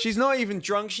god. She's not even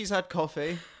drunk, she's had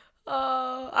coffee.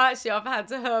 Oh, actually, I've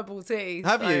had herbal tea.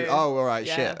 Have you? Oh, all right,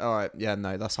 shit. All right. Yeah,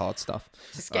 no, that's hard stuff.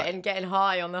 Just getting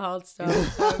high on the hard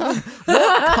stuff.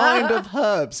 What kind of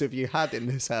herbs have you had in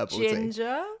this herbal tea?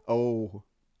 Ginger. Oh.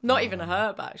 Not even a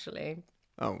herb, actually.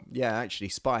 Oh, yeah, actually,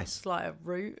 spice. It's like a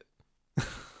root.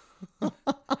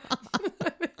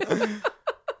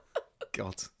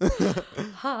 God.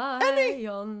 High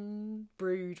on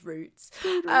brewed roots.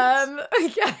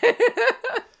 Okay.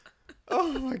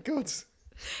 Oh my god.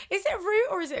 Is it a root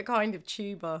or is it a kind of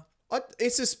tuber?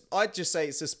 I'd just say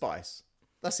it's a spice.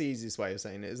 That's the easiest way of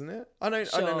saying it, isn't it? I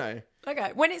don't know.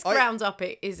 Okay, when it's ground up,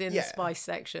 it is in the spice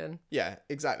section. Yeah,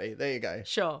 exactly. There you go.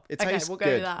 Sure. It tastes we'll go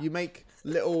good. with that. You make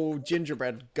little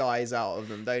gingerbread guys out of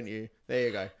them, don't you? There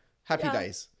you go. Happy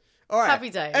days. All right. Happy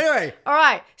days. Anyway. All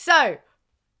right. So,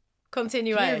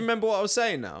 continue. Can you remember what I was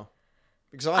saying now?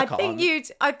 Because I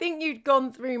can't. I think you'd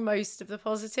gone through most of the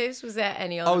positives. Was there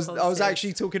any other positives? I was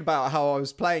actually talking about how I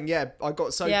was playing. Yeah, I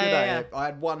got so good at it. I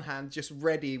had one hand just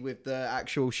ready with the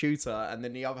actual shooter, and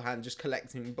then the other hand just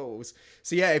collecting balls.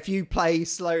 So yeah, if you play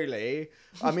slowly,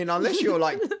 I mean, unless you're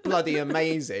like bloody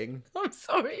amazing. I'm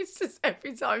sorry, it's just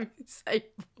every time you say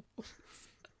balls.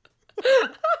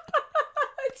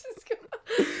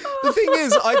 The thing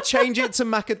is, I change it to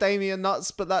macadamia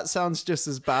nuts, but that sounds just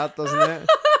as bad, doesn't it?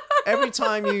 Every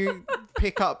time you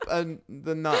pick up the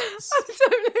nuts, I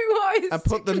don't know why, and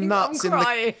put the nuts in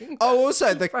the. Oh,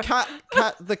 also the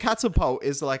the catapult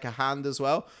is like a hand as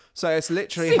well, so it's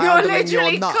literally handling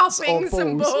your nuts or balls.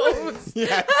 Some balls.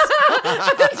 Yes.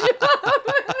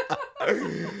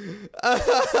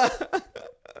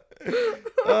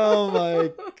 Oh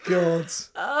my god.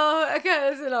 Oh, okay,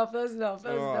 that's enough.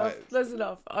 Right. That's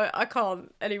enough. I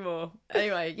can't anymore.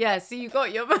 Anyway, yeah, so you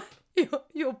got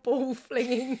your ball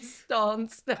flinging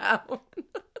stance down.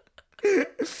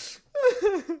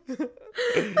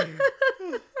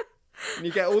 And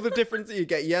you get all the different. You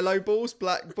get yellow balls,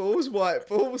 black balls, white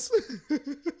balls.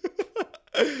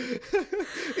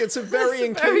 It's a very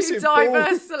inclusive very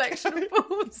diverse ball. selection of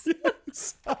balls.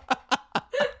 Yes.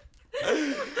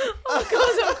 Oh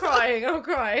God, I'm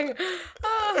crying.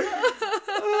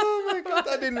 Oh my God,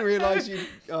 I didn't realise you.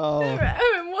 Oh.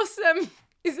 Owen,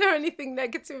 is there anything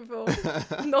negative or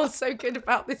not so good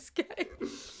about this game?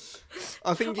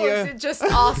 I think Or is it just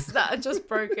us that are just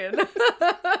broken?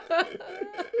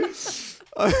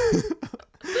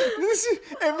 This is,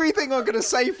 everything I'm going to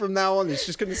say from now on is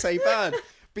just going to say bad.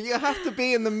 But you have to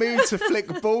be in the mood to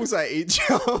flick balls at each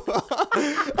other.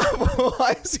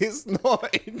 Otherwise, it's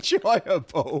not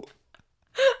enjoyable.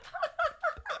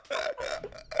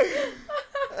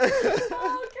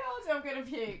 Oh God, I'm gonna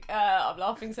puke. I'm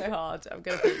laughing so hard. I'm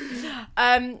gonna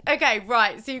puke. Okay,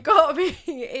 right. So you've got to be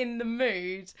in the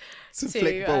mood To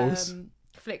flick balls.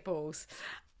 Flick balls.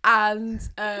 And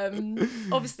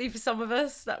obviously, for some of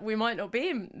us, that we might not be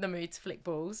in the mood to flick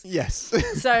balls. Yes.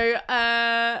 So,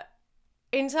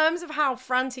 in terms of how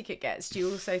frantic it gets, do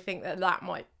you also think that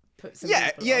might put some people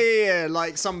off? Yeah.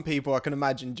 Like some people I can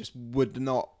imagine just would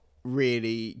not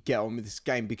really get on with this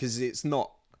game because it's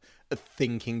not a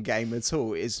thinking game at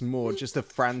all. It's more just a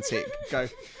frantic go,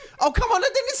 oh, come on, I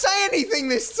didn't say anything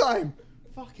this time.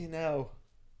 Fucking hell.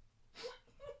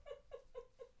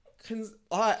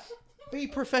 Be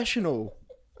professional.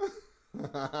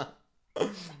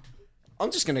 I'm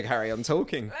just going to carry on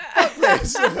talking. Fuck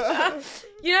this.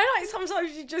 You know, like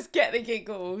sometimes you just get the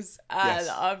giggles, and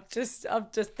Yes.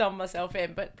 I've just done myself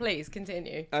in. But please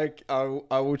continue. I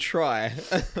will try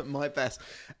my best.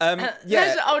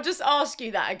 I'll just ask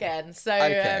you that again. So,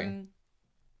 Okay.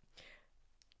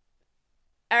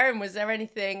 Erin, was there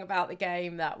anything about the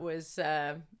game that was,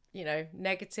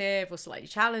 negative or slightly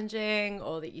challenging,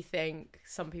 or that you think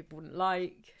some people wouldn't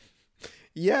like?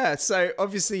 Yeah, so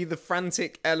obviously the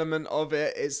frantic element of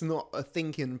it, it's not a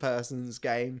thinking person's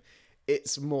game.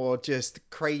 It's more just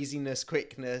craziness,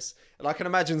 quickness. And I can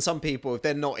imagine some people, if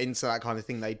they're not into that kind of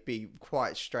thing, they'd be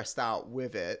quite stressed out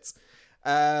with it.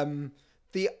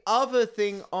 The other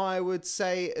thing I would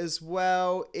say as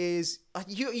well is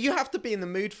you have to be in the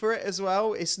mood for it as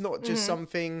well. It's not just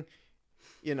something,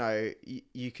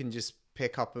 you can just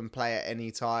pick up and play at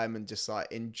any time and just like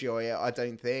enjoy it. I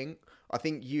don't think. I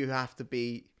think you have to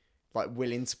be like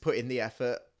willing to put in the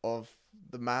effort of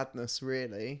the madness,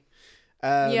 really.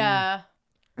 Yeah,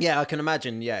 I can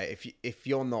imagine. Yeah, if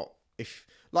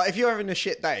you're having a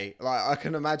shit day, like I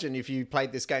can imagine if you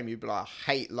played this game, you'd be like,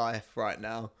 I hate life right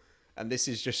now, and this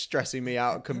is just stressing me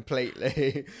out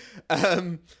completely.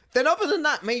 Then other than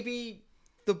that, maybe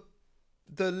the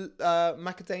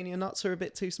macadamia nuts are a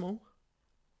bit too small.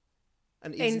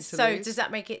 And easy to lose. Does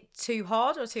that make it too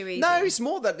hard or too easy? No, it's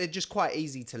more that they're just quite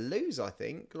easy to lose, I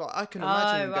think. Like I can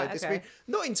imagine right, go this okay. way.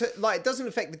 Not into like it doesn't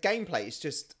affect the gameplay, it's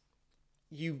just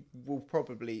you will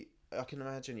probably I can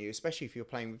imagine you, especially if you're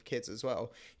playing with kids as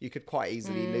well, you could quite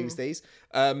easily lose these.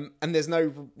 And there's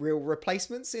no real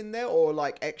replacements in there or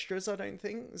like extras, I don't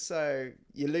think. So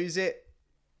you lose it.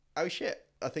 Oh shit.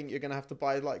 I think you're gonna have to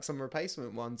buy like some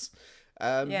replacement ones.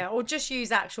 Or just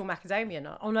use actual macadamia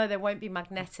nut. Oh no, they won't be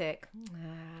magnetic.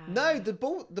 No, the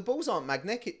balls aren't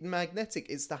magnetic.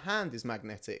 It's the hand is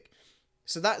magnetic.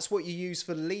 So that's what you use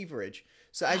for the leverage.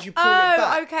 So as you pull it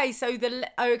back. Okay. So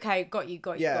got you.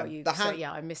 Yeah, the hand. So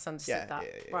I misunderstood that.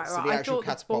 Yeah. Right. So the I actual thought the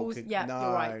catapult balls. could- Yeah, No,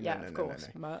 you're right. no, Yeah, no, of no, course.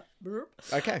 no.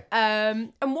 Okay.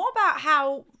 And what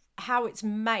about how it's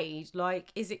made?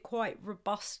 Like, is it quite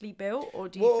robustly built, or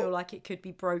do you feel like it could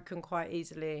be broken quite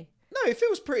easily? No, it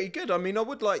feels pretty good. I mean, I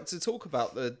would like to talk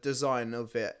about the design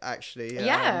of it, actually.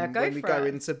 Yeah, go when we for go it.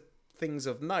 into things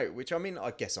of note, which, I mean,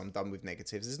 I guess I'm done with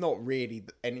negatives. It's not really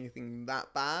anything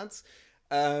that bad.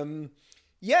 So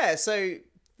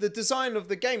the design of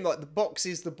the game, like the box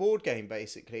is the board game,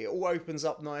 basically. It all opens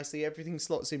up nicely. Everything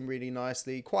slots in really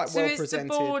nicely. Quite well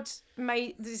presented. So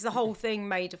is the whole thing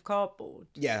made of cardboard?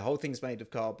 Yeah, the whole thing's made of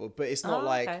cardboard, but it's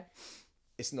not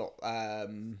it's not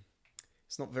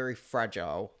very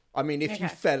fragile. I mean, if you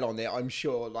fell on it, I'm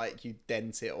sure like you'd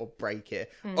dent it or break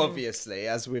it, obviously,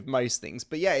 as with most things.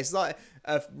 But yeah, it's like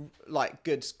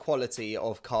good quality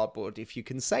of cardboard, if you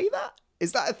can say that.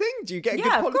 Is that a thing? Do you get good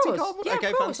quality cardboard? Yeah,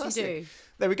 okay, of course fantastic. you do.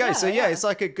 There we go. Yeah, So yeah. it's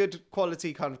like a good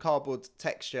quality kind of cardboard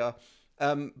texture.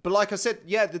 But like I said,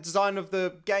 the design of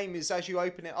the game is as you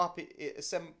open it up,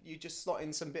 you just slot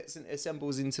in some bits and it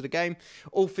assembles into the game.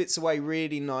 All fits away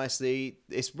really nicely.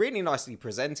 It's really nicely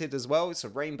presented as well. It's a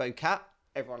rainbow cat.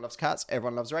 Everyone loves cats.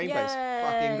 Everyone loves rainbows. Yay.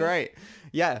 Fucking great.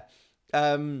 Yeah.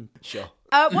 Sure.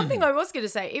 One thing I was going to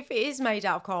say, if it is made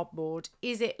out of cardboard,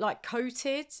 is it like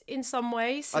coated in some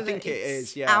way? So I think that it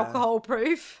it's is, yeah. alcohol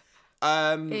proof.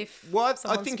 I If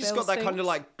think it's got someone that kind of spills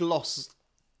like gloss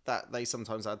that they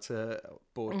sometimes add to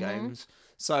board games.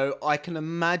 So I can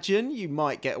imagine you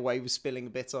might get away with spilling a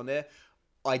bit on it.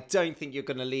 I don't think you're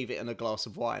going to leave it in a glass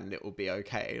of wine and it will be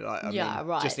okay. Like, I mean,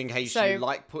 right. just in case so you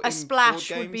like putting a splash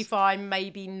board would be games. fine,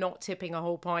 maybe not tipping a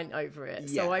whole pint over it.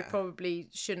 So I Yeah. probably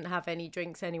shouldn't have any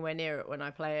drinks anywhere near it when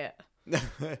I play it.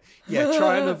 Yeah,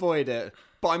 try and avoid it.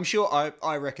 But I'm sure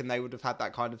I reckon they would have had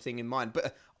that kind of thing in mind.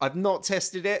 But I've not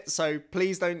tested it, so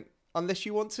please don't, unless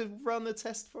you want to run a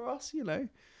test for us,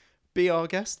 be our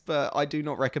guest. But I do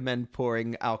not recommend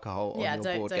pouring alcohol on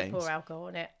your board games. Don't pour alcohol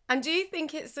on it. And do you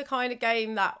think it's the kind of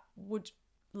game that would,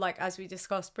 like as we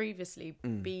discussed previously,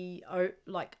 be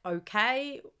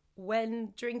okay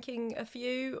when drinking a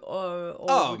few, or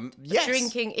would yes.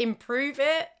 drinking improve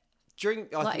it?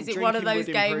 I Is think it one of those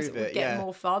drinking would games that improve would it, get yeah.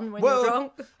 more fun when you're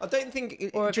drunk? I don't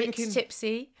think Or a drinking. bit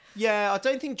tipsy? Yeah, I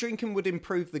don't think drinking would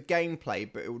improve the gameplay,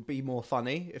 but it would be more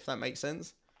funny, if that makes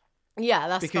sense. Yeah,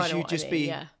 that's Because kind of you'd what just I mean, be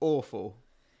yeah. awful.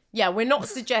 Yeah, we're not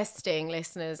suggesting,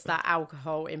 listeners, that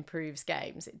alcohol improves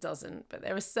games. It doesn't. But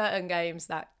there are certain games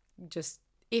that just,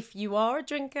 if you are a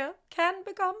drinker, can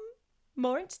become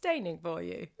more entertaining for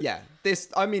you. Yeah,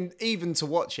 even to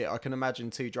watch it, I can imagine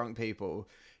two drunk people,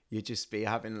 you'd just be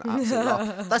having an absolute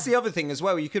laugh. That's the other thing as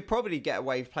well. You could probably get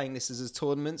away with playing this as a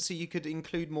tournament, so you could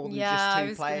include more than just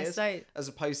two players, as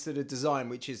opposed to the design,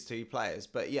 which is two players.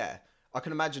 But yeah, I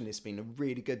can imagine this being a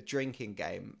really good drinking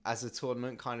game as a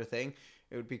tournament kind of thing.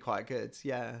 It would be quite good.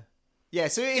 Yeah. Yeah,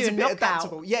 so it is a bit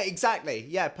adaptable. Yeah, exactly.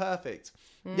 Yeah, perfect.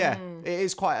 Yeah, it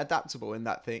is quite adaptable in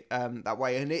that thing, that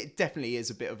way, and it definitely is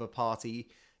a bit of a party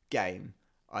game,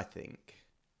 I think.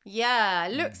 Yeah,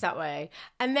 it looks that way.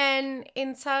 And then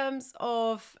in terms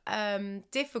of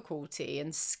difficulty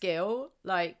and skill,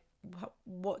 like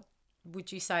what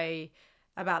would you say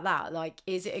about that? Like,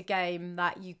 is it a game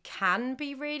that you can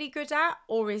be really good at,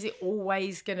 or is it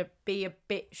always going to be a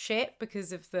bit shit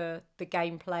because of the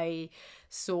gameplay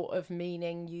sort of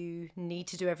meaning you need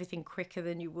to do everything quicker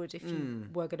than you would if you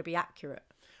were going to be accurate?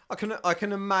 I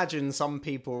can imagine some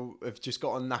people have just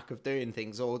got a knack of doing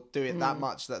things, or do it that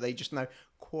much that they just know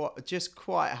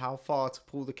quite how far to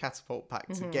pull the catapult pack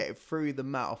to get it through the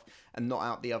mouth and not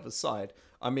out the other side.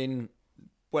 I mean,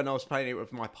 when I was playing it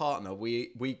with my partner,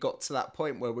 we got to that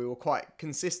point where we were quite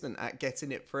consistent at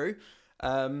getting it through.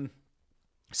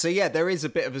 So yeah, there is a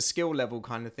bit of a skill level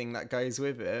kind of thing that goes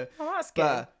with it. Oh, that's good.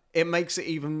 But it makes it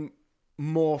even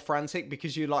more frantic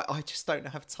because you're like, I just don't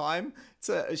have time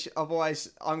to, otherwise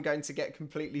I'm going to get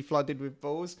completely flooded with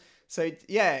balls. So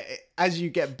yeah, as you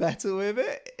get better with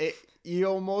it,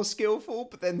 you're more skillful,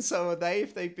 but then so are they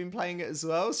if they've been playing it as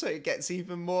well. So it gets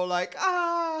even more like,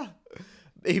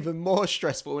 even more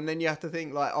stressful. And then you have to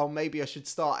think like, oh, maybe I should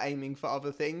start aiming for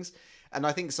other things. And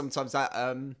I think sometimes that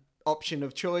option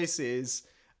of choice is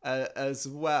as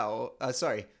well.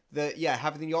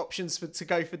 Having the options to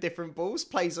go for different balls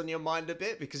plays on your mind a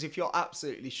bit, because if you're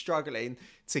absolutely struggling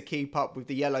to keep up with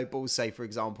the yellow balls, say for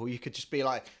example, you could just be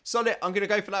like, sod it, I'm going to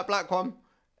go for that black one.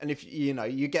 And if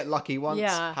you get lucky once,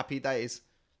 happy days.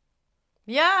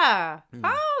 Yeah.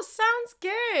 Oh, sounds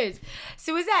good.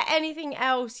 So was there anything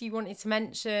else you wanted to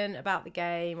mention about the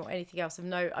game, or anything else of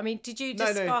note? I mean, did you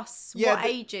discuss what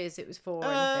ages it was for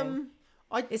or anything?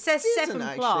 It says 7+.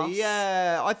 Actually.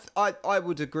 Yeah, I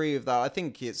would agree with that. I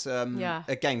think it's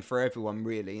a game for everyone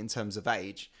really in terms of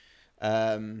age.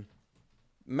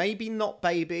 Maybe not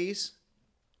babies.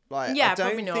 Like, yeah, I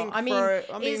don't probably not.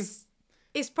 think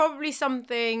it's probably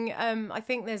something. I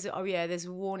think there's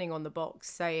a warning on the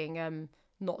box saying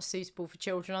not suitable for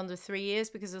children under 3 years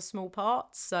because of small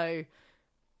parts. So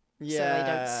they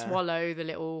don't swallow the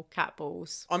little cat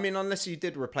balls. I mean, unless you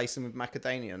did replace them with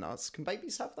macadamia nuts, can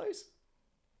babies have those?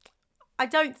 I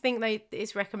don't think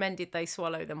it's recommended they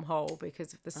swallow them whole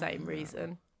because of the same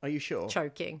reason. Are you sure?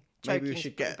 Choking. Maybe we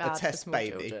should get a test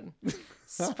baby.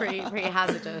 It's pretty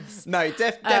hazardous. No,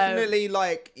 definitely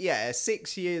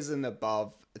 6 years and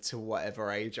above to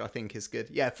whatever age I think is good.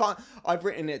 Yeah, fun. I've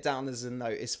written it down as a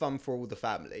note. It's fun for all the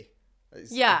family.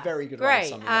 It's a very good way to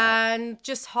sum it up. And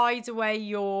just hide away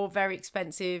your very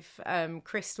expensive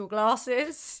crystal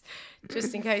glasses,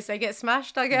 just in case they get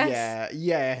smashed, I guess.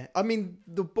 Yeah. I mean,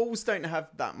 the balls don't have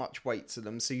that much weight to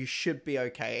them, so you should be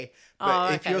okay.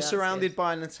 But if you're surrounded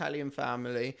by an Italian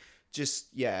family,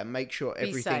 just make sure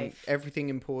everything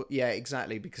important. Yeah,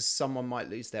 exactly, because someone might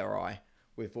lose their eye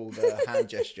with all the hand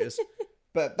gestures.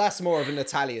 But that's more of an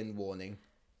Italian warning.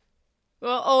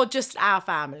 Well, or just our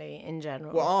family in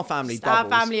general. Well, our family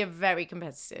doubles. Our family are very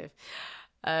competitive.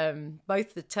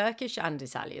 Both the Turkish and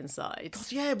Italian side.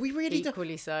 God, yeah, we really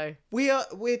equally so. We're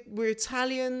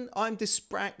Italian. I'm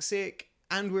dyspraxic,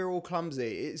 and we're all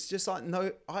clumsy. It's just like,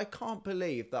 no, I can't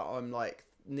believe that I'm like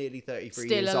nearly 33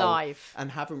 Still years alive. old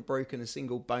and haven't broken a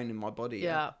single bone in my body yet.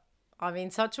 Yeah. I mean,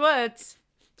 touch words.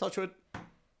 Touch wood.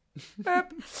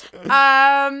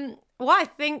 Well, I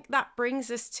think that brings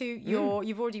us to your.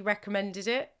 You've already recommended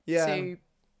it to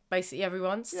basically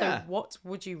everyone. So, what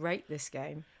would you rate this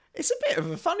game? It's a bit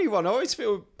of a funny one. I always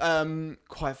feel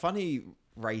quite funny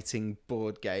rating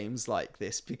board games like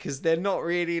this because they're not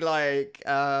really like.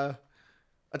 I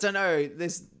don't know.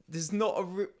 There's not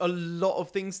a lot of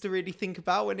things to really think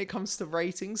about when it comes to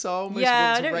rating. So I almost want to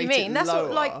I know what rate you mean. it That's lower.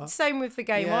 what, like same with the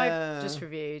game I've just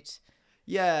reviewed.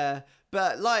 Yeah,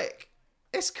 but like.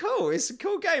 It's cool. It's a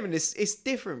cool game, and it's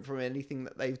different from anything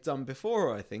that they've done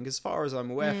before. I think, as far as I'm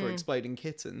aware, for Exploding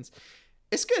Kittens,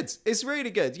 it's good. It's really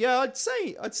good. Yeah, I'd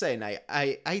say an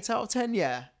 8 out of 10.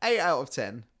 Yeah, 8 out of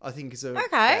 10. I think is a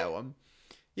fair one.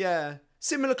 Yeah,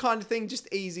 similar kind of thing.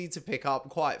 Just easy to pick up,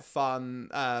 quite fun.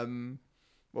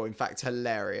 Well, in fact,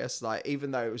 hilarious. Like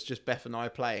even though it was just Beth and I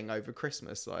playing over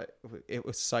Christmas, like it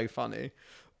was so funny.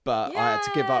 But I had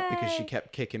to give up because she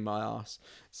kept kicking my ass.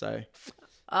 So.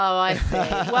 Oh, I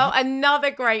see. Well, another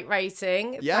great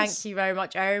rating. Yes. Thank you very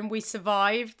much, Aaron. We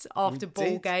survived after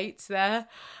Ballgate there.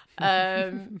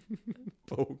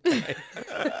 Ballgate.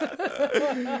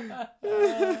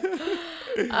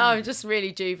 I'm just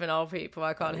really juvenile people.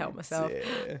 I can't help myself.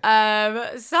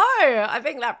 Yeah. So I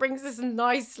think that brings us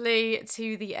nicely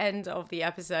to the end of the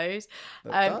episode.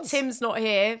 Tim's not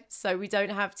here, so we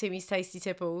don't have Timmy's Tasty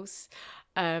Tipples.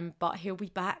 But he'll be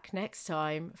back next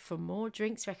time for more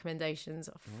drinks recommendations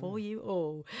for you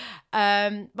all.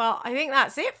 But I think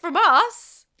that's it from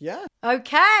us. Yeah.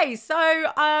 Okay, so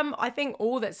I think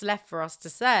all that's left for us to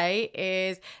say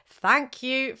is thank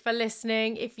you for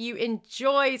listening. If you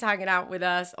enjoyed hanging out with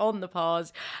us on the pod,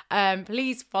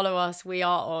 please follow us. We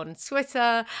are on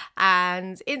Twitter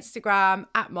and Instagram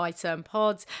at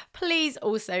MyTurnPod. Please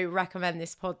also recommend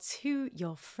this pod to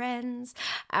your friends.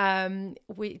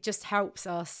 It just helps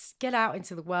us get out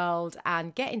into the world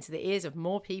and get into the ears of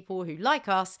more people who, like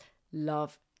us,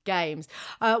 love games.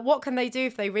 What can they do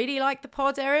if they really like the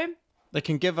pod, Erin? They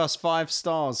can give us 5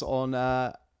 stars on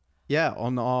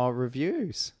our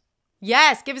reviews.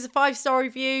 Yes, give us a 5-star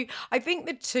review. I think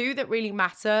the two that really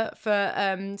matter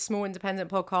for small independent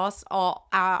podcasts are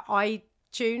our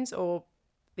iTunes or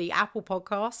the Apple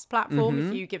Podcast platform,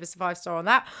 if you give us a 5-star on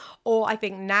that. Or I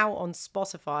think now on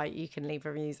Spotify, you can leave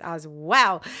reviews as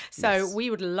well. So we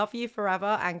would love you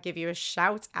forever and give you a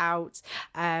shout out.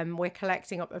 We're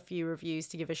collecting up a few reviews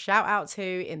to give a shout out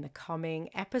to in the coming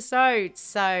episodes.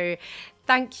 So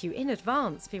thank you in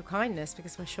advance for your kindness,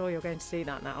 because we're sure you're going to do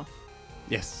that now.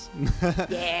 Yes.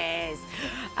 Yes.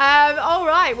 All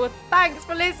right. Well, thanks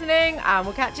for listening, and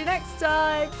we'll catch you next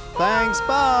time. Thanks.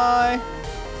 Bye.